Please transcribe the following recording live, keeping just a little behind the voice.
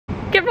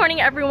Good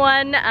morning,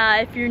 everyone.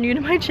 If you're new to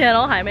my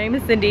channel, hi, my name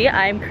is Cindy.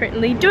 I'm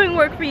currently doing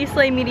work for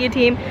UCLA Media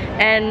Team,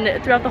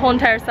 and throughout the whole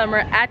entire summer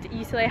at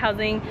UCLA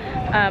Housing,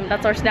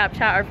 that's our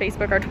Snapchat, our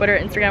Facebook, our Twitter,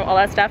 Instagram, all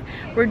that stuff.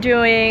 We're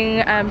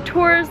doing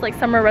tours, like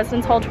summer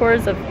residence hall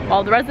tours of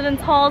all the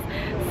residence halls,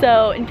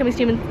 so incoming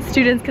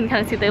students can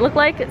kind of see what they look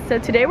like. So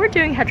today we're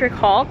doing Hedrick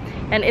Hall,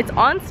 and it's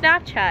on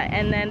Snapchat,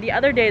 and then the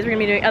other days we're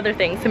gonna be doing other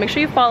things. So make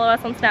sure you follow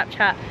us on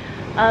Snapchat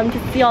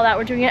to see all that.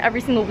 We're doing it every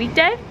single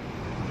weekday.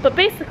 But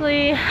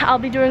basically, I'll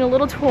be doing a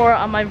little tour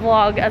on my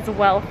vlog as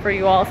well for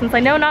you all, since I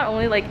know not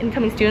only like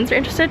incoming students are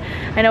interested,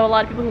 I know a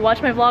lot of people who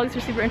watch my vlogs are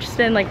super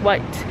interested in like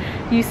what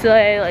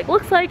UCLA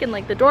looks like and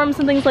like the dorms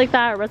and things like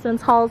that, or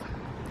residence halls.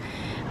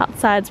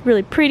 Outside's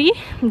really pretty,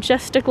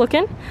 majestic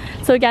looking.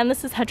 So again,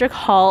 this is Hedrick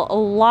Hall. A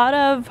lot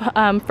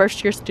of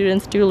first year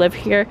students do live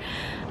here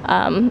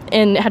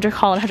in Hedrick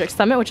Hall and Hedrick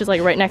Summit, which is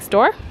like right next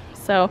door.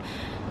 So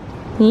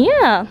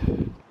yeah.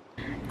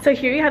 So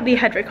here you have the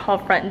Hedrick Hall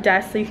front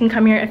desk, so you can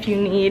come here if you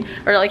need,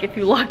 or like if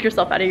you lock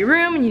yourself out of your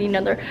room and you need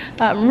another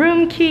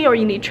room key, or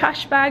you need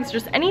trash bags,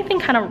 just anything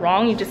kind of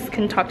wrong, you just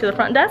can talk to the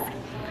front desk.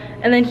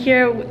 And then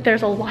here,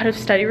 there's a lot of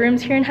study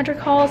rooms here in Hedrick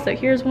Hall, so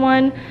here's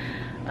one.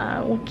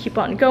 We'll keep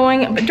on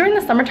going. But during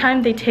the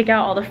summertime, they take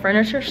out all the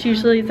furniture. So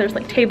usually there's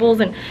like tables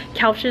and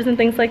couches and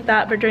things like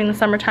that, but during the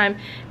summertime,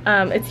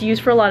 it's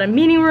used for a lot of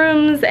meeting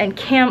rooms and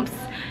camps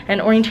and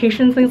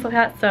orientations, things like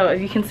that. So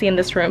as you can see in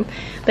this room,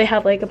 they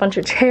have like a bunch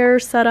of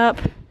chairs set up,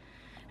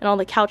 and all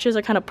the couches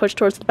are kind of pushed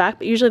towards the back,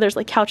 but usually there's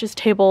like couches,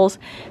 tables,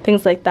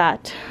 things like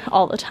that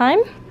all the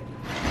time.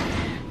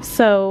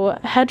 So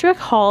Hedrick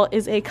Hall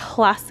is a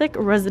classic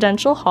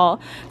residential hall,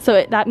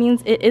 so that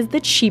means it is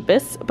the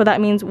cheapest, but that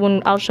means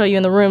when I'll show you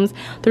in the rooms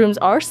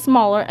are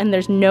smaller and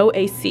there's no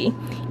AC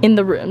in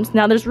the rooms.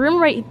 Now there's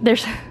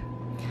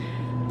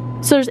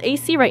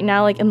AC right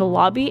now, like in the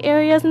lobby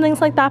areas and things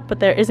like that,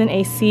 but there isn't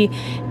AC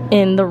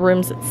in the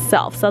rooms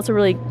itself. So that's a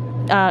really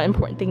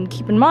important thing to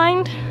keep in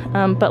mind.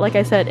 But like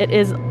I said, it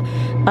is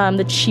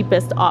the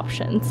cheapest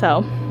option. So,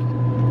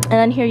 and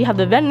then here you have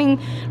the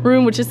vending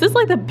room, which is just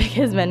like the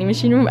biggest vending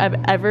machine room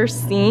I've ever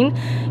seen.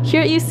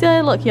 Here at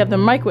UCLA, look, you have the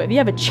microwave, you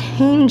have a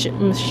change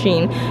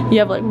machine, you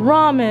have like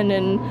ramen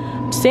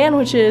and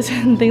sandwiches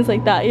and things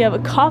like that. You have a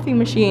coffee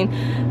machine,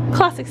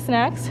 classic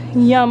snacks,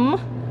 yum.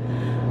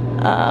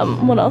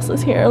 What else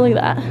is here? Look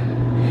at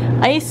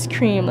that. Ice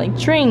cream, like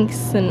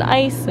drinks and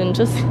ice, and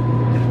just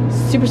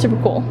super, super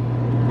cool.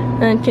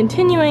 And then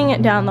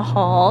continuing down the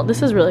hall,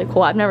 this is really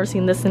cool. I've never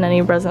seen this in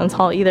any residence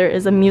hall either,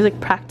 is a music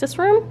practice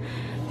room.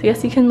 So I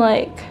guess you can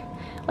like,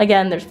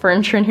 again, there's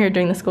furniture in here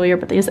during the school year,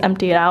 but they just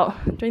empty it out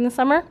during the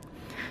summer.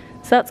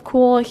 So that's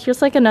cool.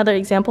 Here's like another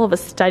example of a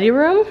study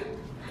room.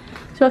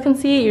 So you can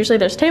see, usually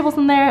there's tables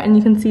in there, and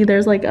you can see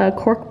there's like a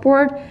cork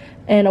board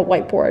and a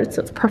whiteboard.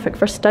 So it's perfect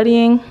for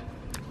studying.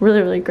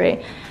 Really, really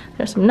great.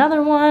 There's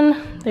another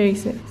one. There you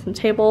see some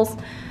tables.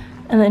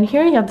 And then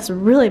here you have this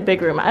really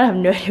big room. I have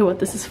no idea what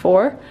this is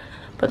for,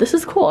 but this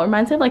is cool. It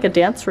reminds me of like a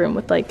dance room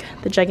with like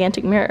the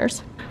gigantic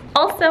mirrors.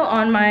 Also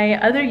on my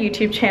other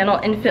YouTube channel,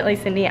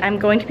 infinitelycindy, I'm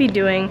going to be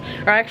doing,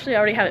 or I actually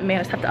already have it made, I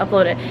just have to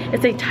upload it.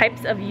 It's a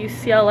types of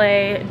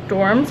UCLA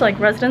dorms, like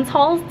residence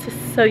halls,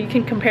 so you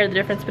can compare the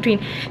difference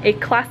between a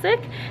classic,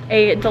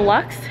 a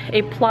deluxe,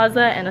 a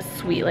plaza, and a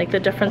suite, like the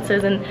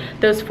differences in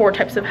those 4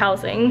 types of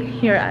housing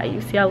here at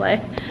UCLA.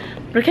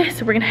 Okay,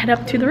 so we're gonna head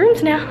up to the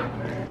rooms now.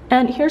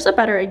 And here's a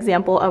better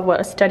example of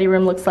what a study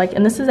room looks like,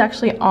 and this is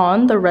actually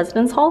on the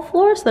residence hall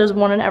floor, so there's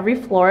one on every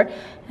floor,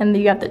 and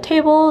you have the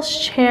tables,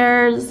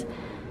 chairs,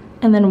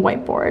 and then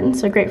whiteboard.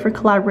 So great for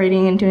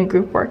collaborating and doing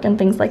group work and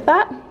things like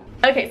that.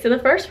 Okay, so the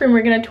first room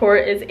we're gonna tour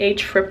is a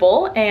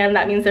triple, and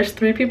that means there's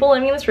 3 people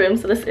living in this room,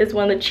 so this is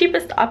one of the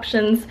cheapest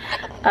options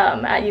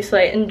at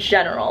UCLA in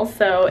general.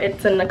 So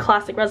it's in a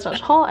classic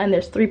residential hall, and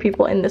there's 3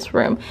 people in this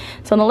room.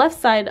 So on the left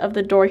side of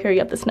the door here, you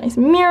have this nice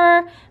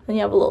mirror, and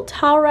you have a little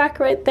towel rack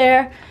right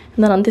there,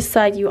 and then on this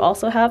side you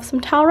also have some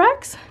towel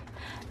racks.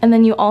 And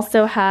then you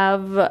also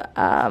have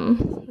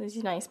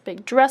these nice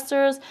big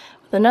dressers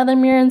with another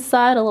mirror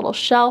inside, a little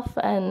shelf,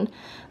 and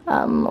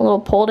a little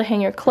pole to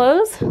hang your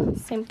clothes.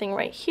 Same thing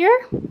right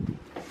here.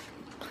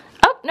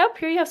 Oh, nope,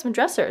 here you have some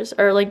dressers,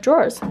 or like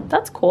drawers.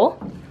 That's cool.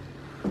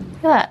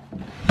 Look at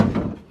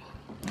that.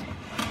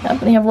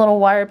 Yep, and you have a little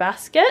wire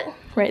basket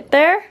right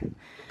there. And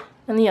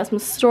then you have some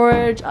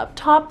storage up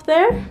top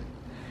there.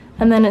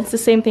 And then it's the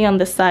same thing on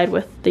this side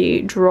with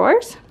the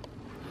drawers.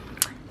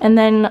 And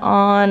then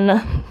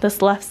on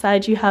this left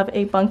side, you have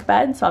a bunk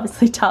bed. So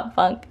obviously top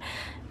bunk,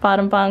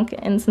 bottom bunk,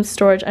 and some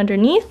storage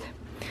underneath.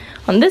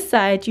 On this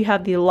side, you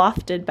have the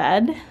lofted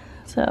bed.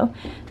 So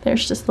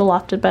there's just the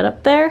lofted bed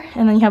up there.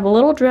 And then you have a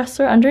little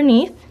dresser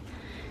underneath,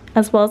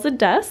 as well as a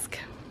desk.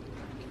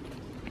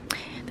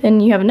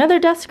 Then you have another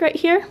desk right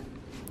here.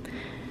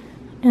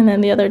 And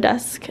then the other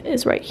desk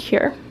is right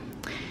here.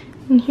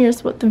 And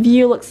here's what the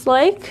view looks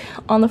like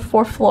on the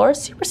 4th floor.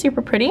 Super,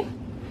 super pretty.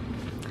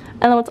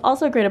 And then what's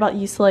also great about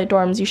UCLA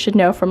dorms, you should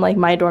know from like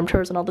my dorm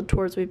tours and all the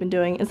tours we've been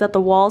doing, is that the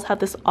walls have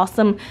this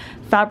awesome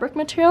fabric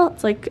material.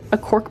 It's like a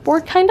cork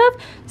board kind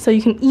of, so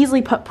you can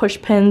easily put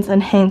push pins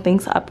and hang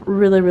things up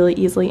really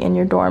easily in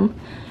your dorm.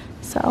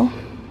 So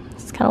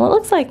this is kind of what it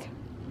looks like.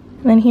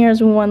 And then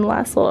here's one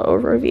last little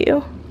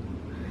overview.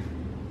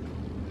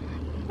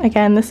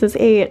 Again, this is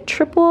a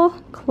triple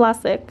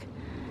classic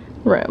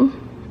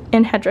room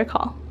in Hedrick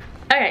Hall.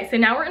 Okay, so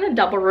now we're in a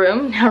double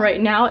room. Now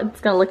right now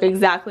it's gonna look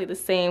exactly the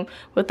same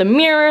with the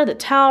mirror, the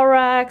towel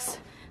racks,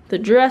 the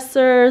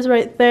dressers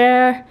right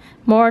there,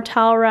 more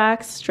towel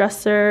racks,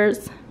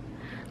 dressers,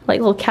 like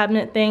little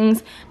cabinet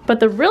things. But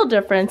the real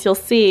difference you'll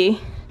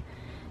see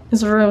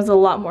is the room is a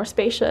lot more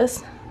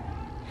spacious.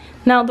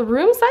 Now the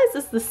room size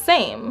is the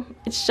same.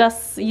 It's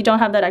just you don't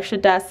have that extra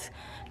desk,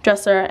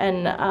 dresser,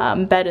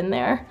 and bed in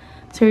there.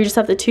 So you just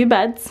have the 2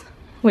 beds,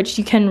 which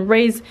you can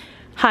raise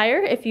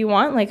higher if you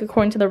want, like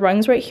according to the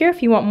rungs right here,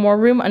 if you want more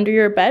room under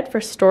your bed for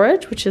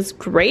storage, which is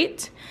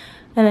great.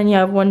 And then you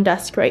have 1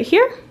 desk right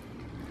here,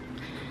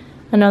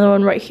 another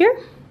one right here,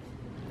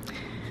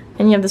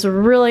 and you have this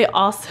really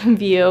awesome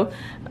view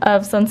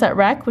of Sunset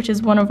Rec, which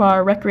is one of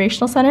our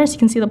recreational centers. You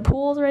can see the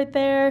pools right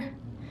there,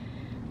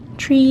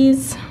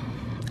 trees,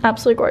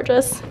 absolutely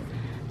gorgeous.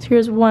 So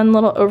here's one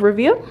little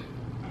overview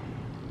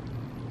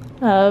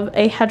of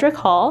a Hedrick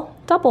Hall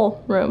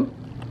double room.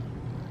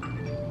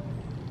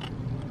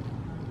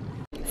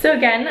 So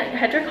again,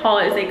 Hedrick Hall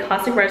is a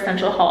classic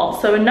residential hall.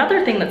 So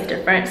another thing that's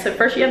different, so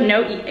first you have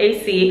no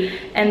AC,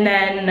 and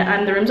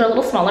then the rooms are a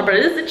little smaller, but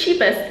it is the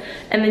cheapest.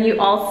 And then you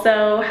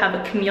also have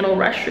a communal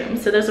restroom.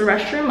 So there's a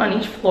restroom on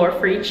each floor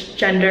for each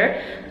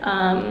gender,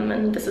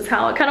 and this is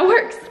how it kind of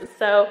works.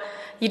 So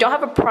you don't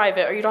have a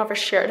private or you don't have a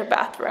shared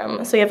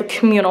bathroom. So you have a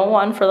communal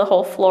one for the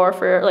whole floor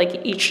for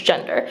like each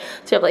gender.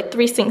 So you have like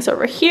 3 sinks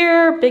over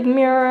here, big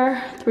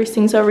mirror, 3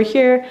 sinks over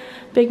here,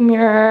 big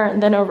mirror,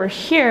 and then over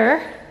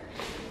here,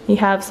 you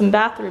have some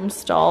bathroom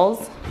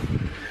stalls.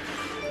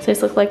 So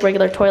these look like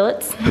regular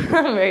toilets,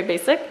 very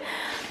basic.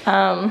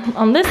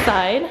 On this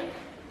side,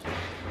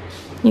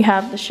 you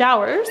have the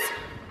showers,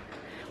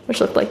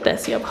 which look like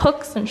this. You have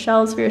hooks and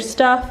shelves for your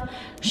stuff,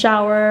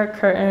 shower,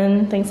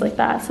 curtain, things like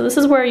that. So this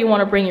is where you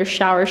want to bring your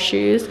shower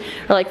shoes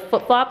or like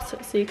flip-flops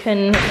so you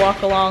can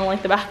walk along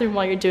like the bathroom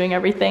while you're doing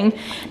everything.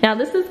 Now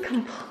this is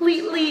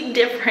completely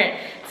different.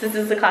 This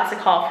is a classic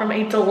hall from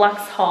a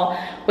deluxe hall,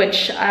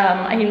 which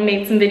I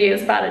made some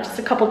videos about it just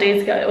a couple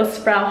days ago. It was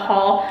Sproul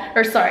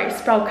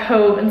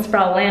Cove and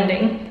Sproul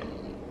Landing.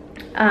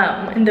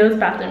 And those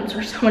bathrooms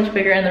are so much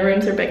bigger and the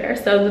rooms are bigger.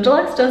 So the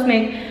deluxe does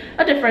make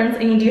a difference,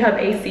 and you do have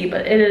AC,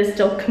 but it is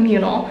still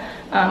communal,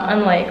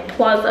 unlike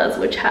plazas,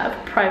 which have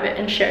private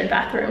and shared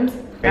bathrooms.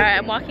 All right,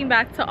 I'm walking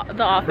back to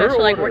the office,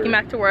 or like working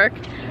back to work.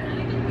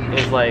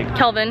 It's like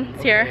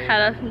Kelvin's here,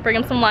 had to bring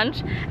him some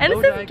lunch. And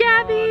this is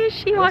Gabby,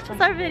 she watches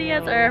our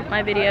videos, or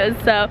my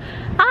videos, so,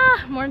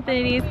 more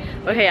infinities.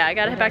 Okay, yeah, I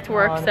gotta head back to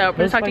work, so I'm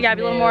gonna talk to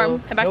Gabby a little more,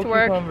 head back to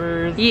work.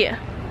 Yeah.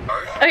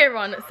 Okay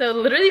everyone, so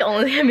literally the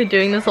only thing I've been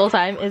doing this whole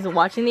time is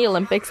watching the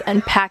Olympics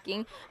and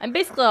packing. I'm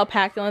basically all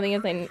packed, the only thing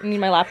is I need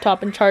my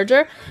laptop and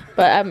charger,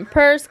 but I have my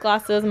purse,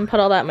 glasses, I'm gonna put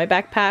all that in my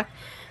backpack.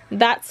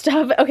 That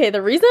stuff, okay,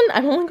 the reason,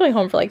 I'm only going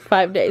home for like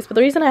 5 days, but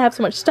the reason I have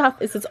so much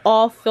stuff is it's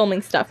all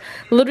filming stuff.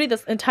 Literally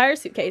this entire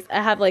suitcase,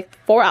 I have like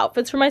 4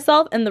 outfits for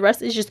myself, and the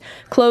rest is just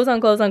clothes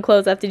on clothes on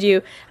clothes. I have to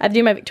do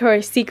my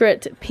Victoria's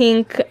Secret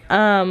pink,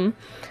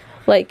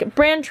 like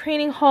brand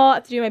training haul, I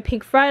have to do my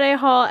Pink Friday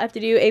haul, I have to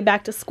do a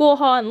back to school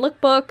haul and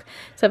lookbook.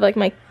 So I have like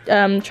my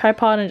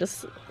tripod and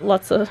just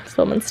lots of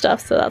filming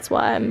stuff, so that's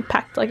why I'm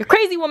packed like a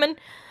crazy woman.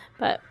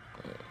 But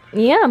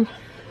yeah, I'm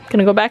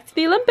gonna go back to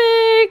the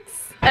Olympics.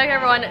 Okay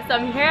everyone, so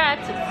I'm here at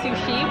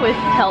Sushi with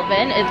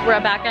Kelvin. We're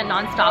back at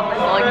Nonstop with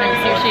all you can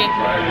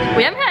Sushi.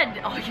 We haven't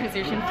had all you can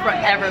Sushi in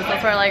forever, so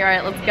that's why we're like,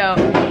 alright, let's go.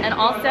 And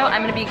also,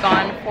 I'm gonna be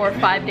gone for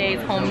 5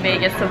 days home in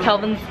Vegas, so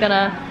Kelvin's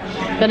gonna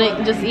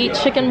just eat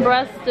chicken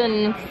breast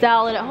and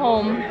salad at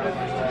home.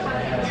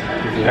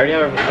 I already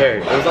have it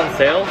prepared. It was on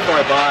sale, so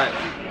I bought,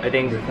 I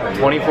think,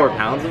 24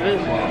 pounds of it.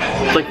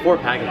 It's like 4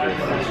 packages.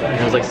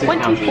 And it was like 6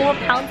 pounds. 24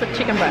 pounds of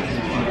chicken breast.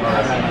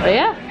 But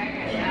yeah.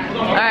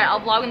 Alright, I'll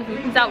vlog when the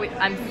food comes out.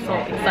 I'm so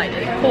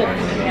excited. Cool.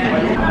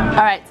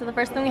 Alright, so the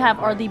first thing we have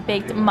are the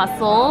baked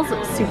mussels.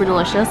 Super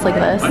delicious. Look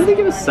at this. Why did they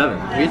give us 7?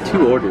 We had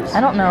 2 orders.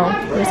 I don't know.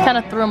 We just kind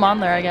of threw them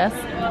on there, I guess.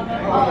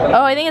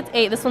 Oh, I think it's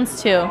 8. This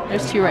one's 2.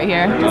 There's 2 right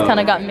here. Just kind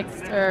of got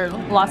mixed or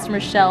lost in my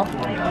shell.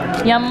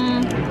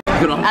 Yum.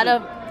 Out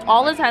of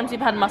all the times we've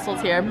had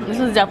mussels here, this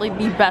is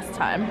definitely the best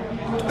time.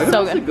 I could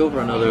also go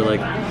for another like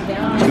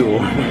 2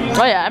 orders.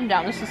 Oh yeah, I'm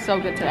down. This is so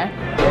good today.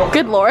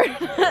 Good lord.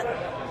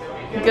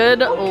 Good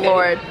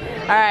lord.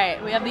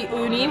 Alright, we have the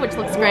uni, which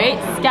looks great.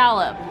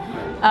 Scallop,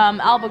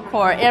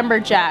 albacore,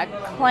 amberjack,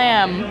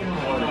 clam.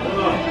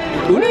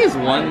 Uni is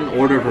 1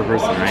 order per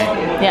person,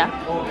 right? Yeah.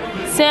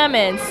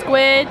 Salmon,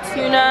 squid,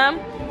 tuna.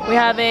 We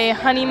have a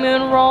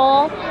honeymoon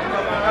roll,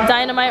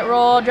 dynamite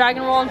roll,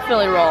 dragon roll, and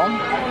Philly roll.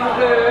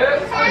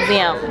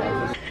 Yum.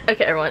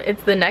 Okay everyone,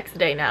 it's the next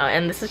day now,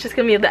 and this is just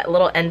gonna be that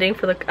little ending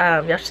for the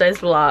yesterday's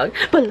vlog.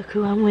 But look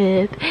who I'm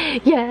with.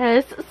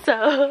 Yes,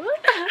 so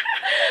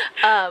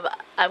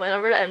I went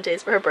over to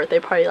MJ's for her birthday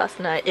party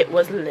last night. It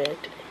was lit.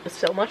 It was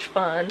so much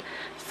fun.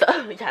 So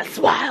yes,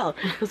 wild.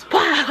 It was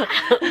wild.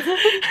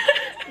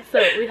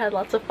 So we had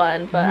lots of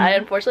fun, but I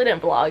unfortunately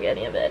didn't vlog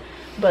any of it.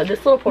 But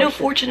this little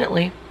portion.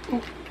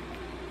 No,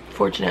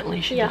 fortunately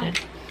she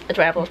didn't.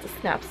 I have lots of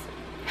snaps.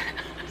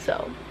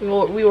 So we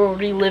will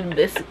relive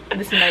this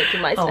night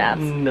through my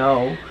snaps. Oh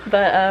no.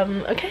 But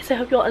okay, so I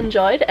hope you all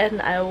enjoyed, and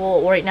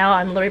right now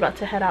I'm literally about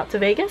to head out to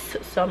Vegas,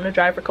 so I'm gonna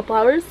drive for a couple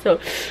hours. So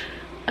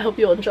I hope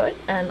you all enjoyed,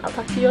 and I'll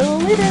talk to you all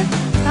later.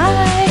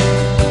 Bye.